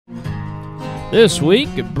This week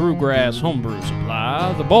at Brewgrass Homebrew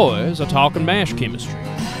Supply, the boys are talking mash chemistry,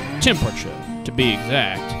 temperature to be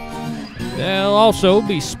exact. They'll also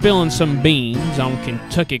be spilling some beans on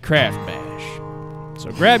Kentucky craft mash.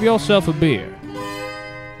 So grab yourself a beer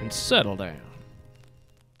and settle down.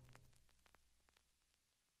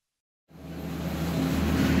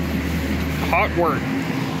 Hot work.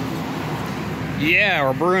 Yeah,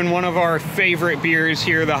 we're brewing one of our favorite beers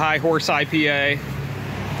here, the High Horse IPA.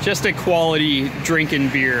 Just a quality drinking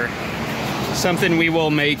beer. Something we will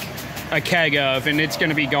make a keg of, and it's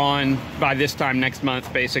gonna be gone by this time next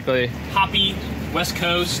month, basically. Hoppy, West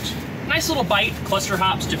Coast, nice little bite, cluster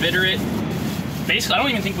hops to bitter it. Basically, I don't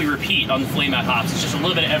even think we repeat on the flame out hops. It's just a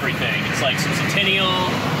little bit of everything. It's like some Centennial,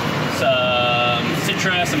 some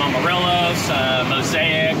Citra, some Amarillo, some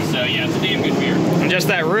Mosaic. So yeah, it's a damn good beer. And just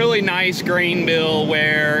that really nice grain bill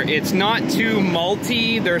where it's not too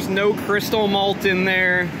malty. There's no crystal malt in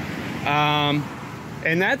there.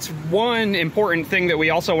 And that's one important thing that we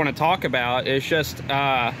also want to talk about is just,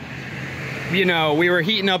 you know, we were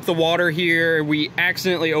heating up the water here. We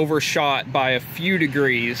accidentally overshot by a few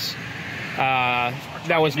degrees.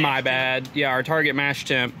 That was my bad. Yeah, our target mash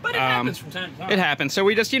temp. But it happens from time to time. It happens. So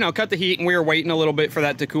we just, you know, cut the heat and we were waiting a little bit for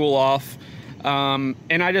that to cool off. And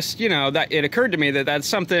I just, you know, that it occurred to me that that's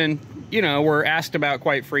something, you know, we're asked about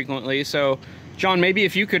quite frequently. So, John, maybe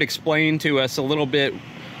if you could explain to us a little bit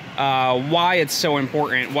why it's so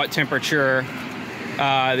important, what temperature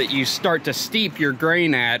that you start to steep your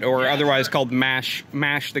grain at, or otherwise called mash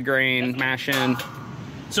the grain, mash in.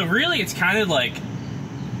 So really, it's kind of like,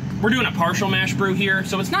 we're doing a partial mash brew here,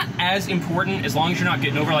 so it's not as important as long as you're not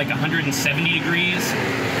getting over like 170 degrees.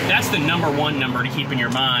 That's the #1 number to keep in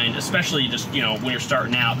your mind, especially just, you know, when you're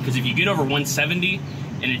starting out, because if you get over 170,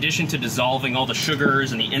 in addition to dissolving all the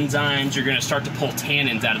sugars and the enzymes, you're gonna start to pull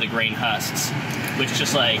tannins out of the grain husks, which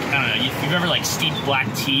just like, I don't know, if you've ever like steeped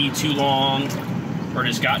black tea too long, or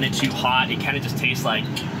just gotten it too hot, it kind of just tastes like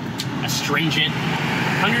astringent.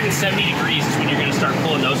 170 degrees is when you're gonna start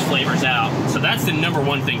pulling those flavors out. So that's the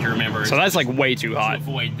 #1 thing to remember. So that's like way too hot. To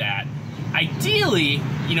avoid that. Ideally,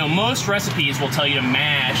 you know, most recipes will tell you to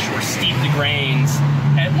mash or steep the grains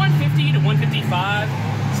at 150 to 155.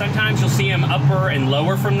 Sometimes you'll see them upper and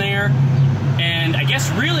lower from there. And I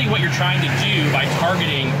guess really what you're trying to do by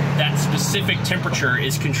targeting that specific temperature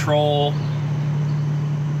is control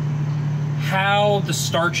how the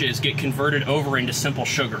starches get converted over into simple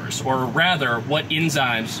sugars, or rather what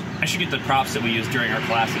enzymes, I should get the props that we use during our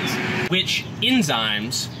classes, which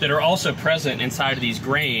enzymes that are also present inside of these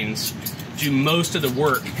grains do most of the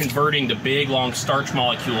work converting the big long starch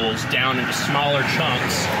molecules down into smaller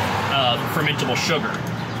chunks of fermentable sugar.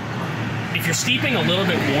 If you're steeping a little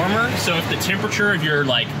bit warmer, so if the temperature of your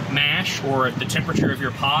like mash or if the temperature of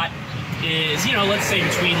your pot is, you know, let's say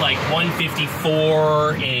between like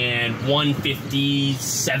 154 and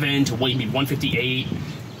 157 to maybe 158,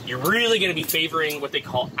 you're really going to be favoring what they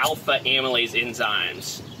call alpha amylase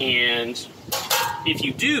enzymes. And if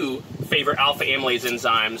you do favor alpha amylase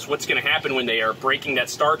enzymes, what's going to happen when they are breaking that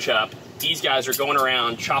starch up, these guys are going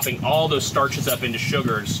around chopping all those starches up into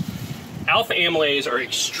sugars. Alpha amylase are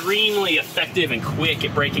extremely effective and quick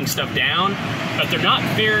at breaking stuff down, but they're not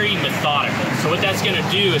very methodical. So what that's gonna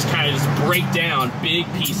do is kind of just break down big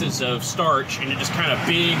pieces of starch into just kind of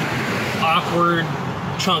big, awkward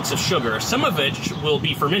chunks of sugar. Some of it will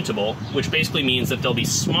be fermentable, which basically means that they'll be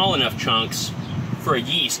small enough chunks for a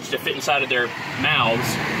yeast to fit inside of their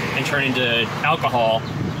mouths and turn into alcohol.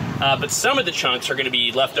 But some of the chunks are going to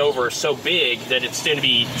be left over so big that it's going to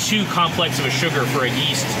be too complex of a sugar for a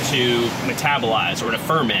yeast to metabolize or to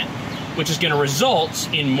ferment, which is going to result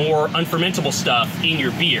in more unfermentable stuff in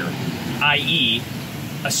your beer, i.e.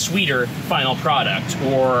 a sweeter final product.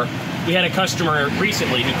 Or we had a customer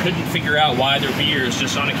recently who couldn't figure out why their beers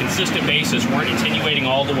just on a consistent basis weren't attenuating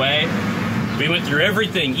all the way. We went through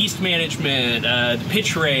everything, yeast management, the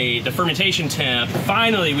pitch rate, the fermentation temp.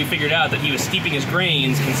 Finally, we figured out that he was steeping his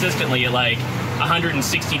grains consistently at like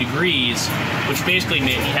 160 degrees, which basically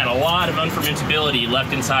meant he had a lot of unfermentability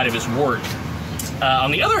left inside of his wort.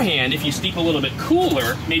 On the other hand, if you steep a little bit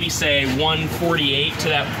cooler, maybe say 148 to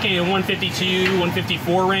that 152,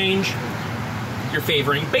 154 range, you're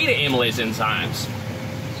favoring beta amylase enzymes.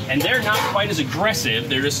 And they're not quite as aggressive.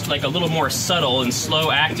 They're just like a little more subtle and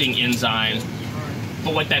slow-acting enzymes.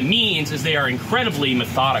 But what that means is they are incredibly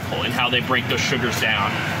methodical in how they break those sugars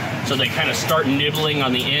down. So they kind of start nibbling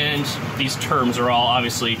on the end. These terms are all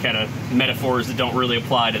obviously kind of metaphors that don't really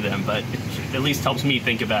apply to them, but it at least helps me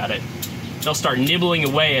think about it. They'll start nibbling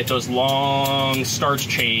away at those long starch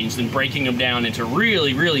chains and breaking them down into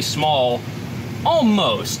really, really small,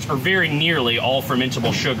 almost or very nearly all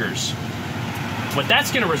fermentable sugars. what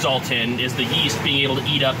that's going to result in is the yeast being able to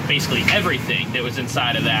eat up basically everything that was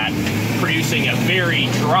inside of that, producing a very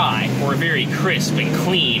dry or a very crisp and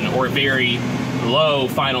clean or a very low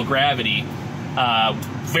final gravity,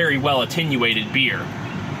 very well attenuated beer.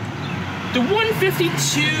 The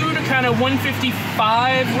 152 to kind of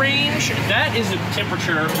 155 range, that is a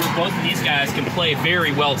temperature where both of these guys can play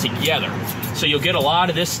very well together. So you'll get a lot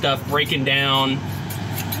of this stuff breaking down.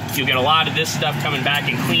 You'll get a lot of this stuff coming back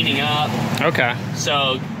and cleaning up. Okay.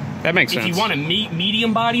 So that makes sense. If you want a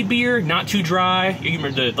medium bodied beer, not too dry, you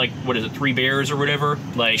remember the, like, what is it, 3 Bears or whatever?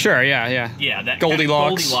 Like, sure, yeah. Yeah, that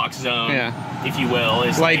Goldilocks. Goldilocks zone, yeah, if you will.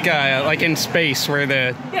 Is like in space where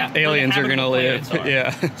the aliens are going to live.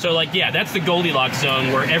 Yeah. So, like, yeah, that's the Goldilocks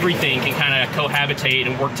zone where everything can kind of cohabitate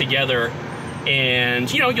and work together.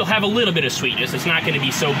 And, you know, you'll have a little bit of sweetness. It's not going to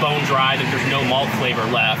be so bone dry that there's no malt flavor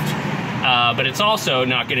left. But it's also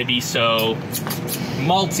not going to be so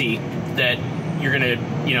malty that you're going to,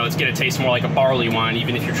 you know, it's going to taste more like a barley wine,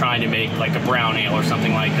 even if you're trying to make like a brown ale or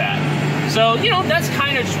something like that. So, you know, that's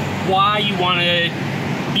kind of why you want to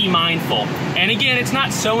be mindful. And again, it's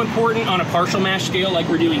not so important on a partial mash scale like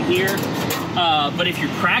we're doing here. But if you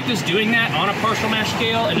practice doing that on a partial mash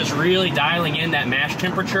scale and just really dialing in that mash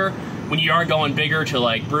temperature, when you are going bigger to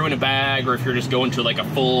like brew in a bag, or if you're just going to like a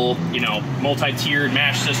full, you know, multi-tiered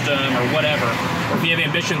mash system or whatever, or if you have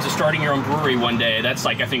ambitions of starting your own brewery one day, that's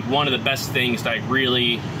like, I think, one of the best things to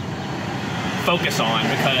really focus on,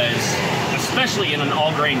 because especially in an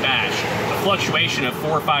all-grain batch, the fluctuation of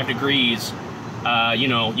 4 or 5 degrees, you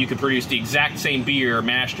know, you could produce the exact same beer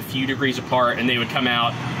mashed a few degrees apart and they would come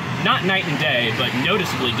out not night and day, but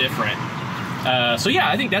noticeably different. So yeah,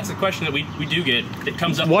 I think that's the question that we do get that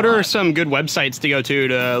comes up. What are some good websites to go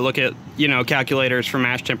to look at, you know, calculators for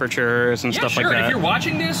mash temperatures and stuff like that? If you're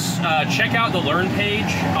watching this, check out the Learn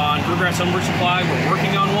page on Brewgrass Homebrew Supply. We're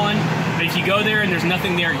working on one. But if you go there and there's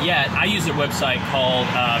nothing there yet, I use a website called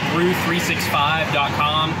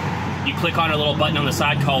brew365.com. You click on a little button on the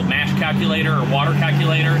side called Mash Calculator or Water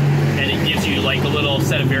Calculator, and it gives you like a little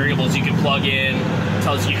set of variables you can plug in. It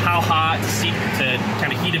tells you how hot to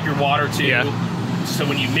kind of heat up your water to. Yeah. So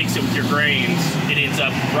when you mix it with your grains, it ends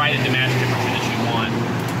up right at the mash temperature that you want.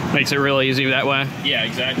 Makes it real easy that way. Yeah,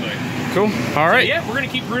 exactly. Cool. All right. So, yeah, we're going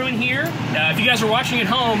to keep brewing here. If you guys are watching at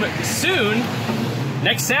home, soon,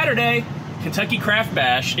 next Saturday, Kentucky Craft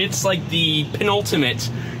Bash. It's like the penultimate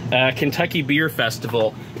Kentucky Beer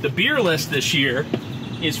Festival. The beer list this year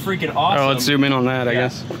is freaking awesome. Oh, let's zoom in on that, I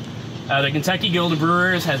guess. The Kentucky Guild of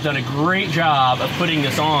Brewers has done a great job of putting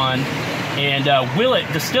this on, and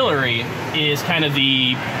Willet Distillery is kind of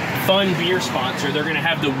the fun beer sponsor. They're going to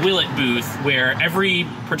have the Willet booth, where every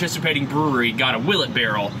participating brewery got a Willet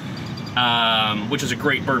barrel, which is a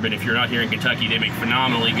great bourbon. If you're not here in Kentucky, they make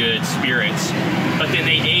phenomenally good spirits. But then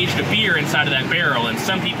they aged a beer inside of that barrel, and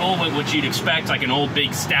some people, what you'd expect, like an old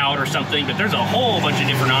big stout or something, but there's a whole bunch of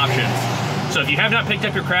different options. So if you have not picked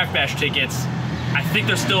up your Craft Bash tickets, I think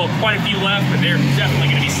there's still quite a few left, but they're definitely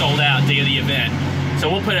going to be sold out day of the event.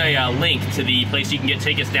 So we'll put a link to the place you can get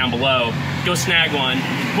tickets down below. Go snag one.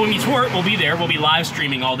 Boy Meets Wort will be there. We'll be live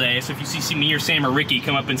streaming all day. So if you see me or Sam or Ricky,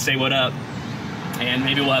 come up and say what up. And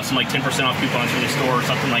maybe we'll have some like 10% off coupons from the store or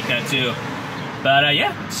something like that too. But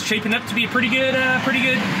yeah, it's shaping up to be a pretty good,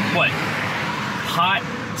 what? Hot,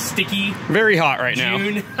 sticky. Very hot right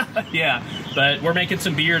June. now. Yeah, but we're making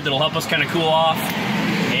some beer that'll help us kind of cool off.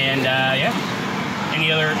 And yeah,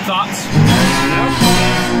 any other thoughts? No?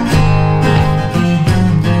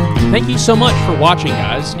 Thank you so much for watching,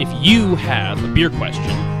 guys. If you have a beer question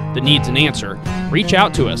that needs an answer, reach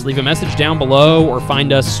out to us. Leave a message down below or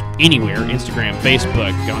find us anywhere, Instagram,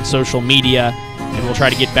 Facebook, on social media, and we'll try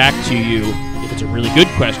to get back to you. If it's a really good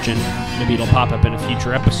question, maybe it'll pop up in a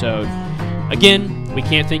future episode. Again, we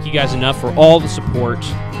can't thank you guys enough for all the support.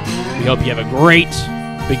 We hope you have a great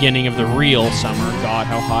beginning of the real summer. God,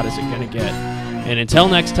 how hot is it going to get? And until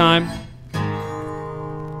next time,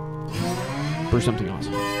 brew something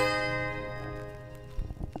awesome.